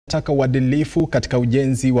Taka uadilifu katika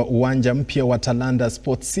ujenzi wa uwanja mpya wa Talanta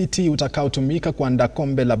Sports City utakaotumika kuandaa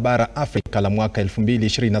kombe la bara Afrika la mwaka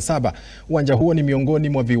 2027. Uwanja huo ni miongoni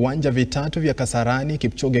mwa viwanja vitatu vya Kasarani,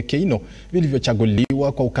 Kipchoge Keino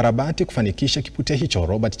vilivyochaguliwa kwa ukarabati kufanikisha kipute hicho.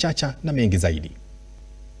 Robert Chacha na mengi zaidi.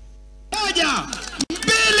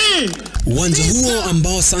 Uwanja huo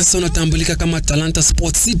ambao sasa unatambulika kama Talanta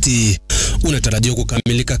Sports City unatarajiwa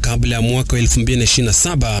kukamilika kabla ya mwaka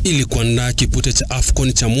 2027 ili kuandaa kipute cha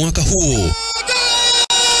AFCON cha mwaka huo.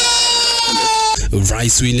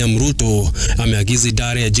 Rais Ruto ameagiza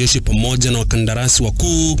idara ya jeshi pamoja na wakandarasi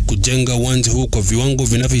wakuu kujenga uwanja huu kwa viwango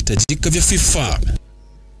vinavyohitajika vya FIFA.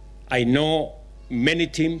 I know many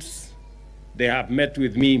teams, they have met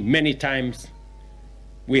with me many times.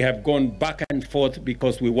 We have gone back and forth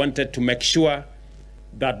because we wanted to make sure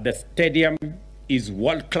that the stadium is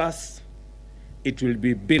world class. It will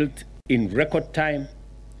be built in record time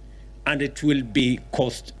and it will be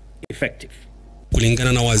cost effective.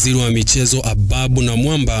 Kulingana na waziri wa michezo Ababu na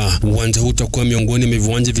Mwamba, uwanja huu utakuwa miongoni mwa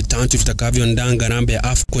viwanja vitatu vitakavyoandaa ngarambe ya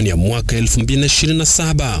AFCON ya mwaka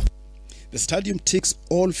 2027. The stadium ticks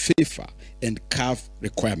all FIFA and CAF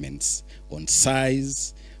requirements on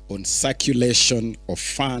size, on circulation of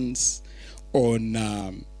funds, on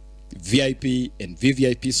VIP and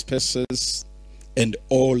VVIP spaces, and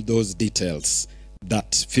all those details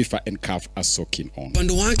that FIFA and CAF are so keen on.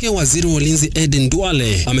 Pande wake waziri wa ulinzi Eden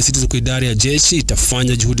Duale amesisitiza kwa idara ya jeshi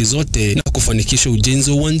itafanya juhudi zote na kufanikisha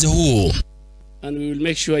ujenzi wa uwanja huo. And we will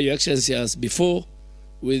make sure, Your Excellency, as before,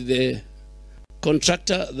 with the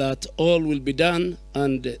contractor, that all will be done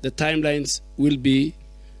and the timelines will be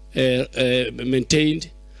maintained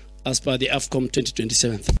as per the AFCON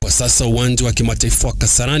 2027. Kwa sasa uwanja wa kimataifa wa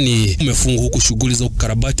Kasarani umefungwa huku shughuli za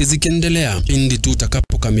ukarabati zikiendelea. Pindi tu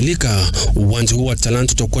utakapokamilika, uwanja huu wa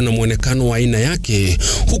Talanta utakuwa na muonekano wa aina yake,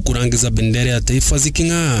 huku rangi za bendera ya taifa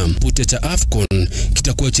ziking'aa. Kipute cha AFCON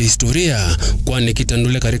kitakuwa cha historia, kwani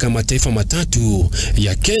kitaendelea katika mataifa matatu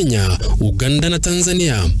ya Kenya, Uganda na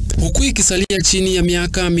Tanzania. Huku ikisalia chini ya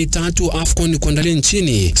miaka mitatu AFCON kuandaliwa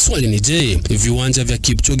nchini, swali ni je, viwanja vya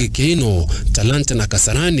Kipchoge Keino, Talanta na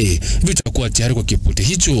Kasarani vitakuwa tayari kwa kipute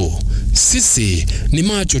hicho? Sisi ni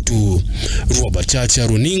macho tu. Robert Chacha,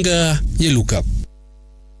 runinga ya Luka.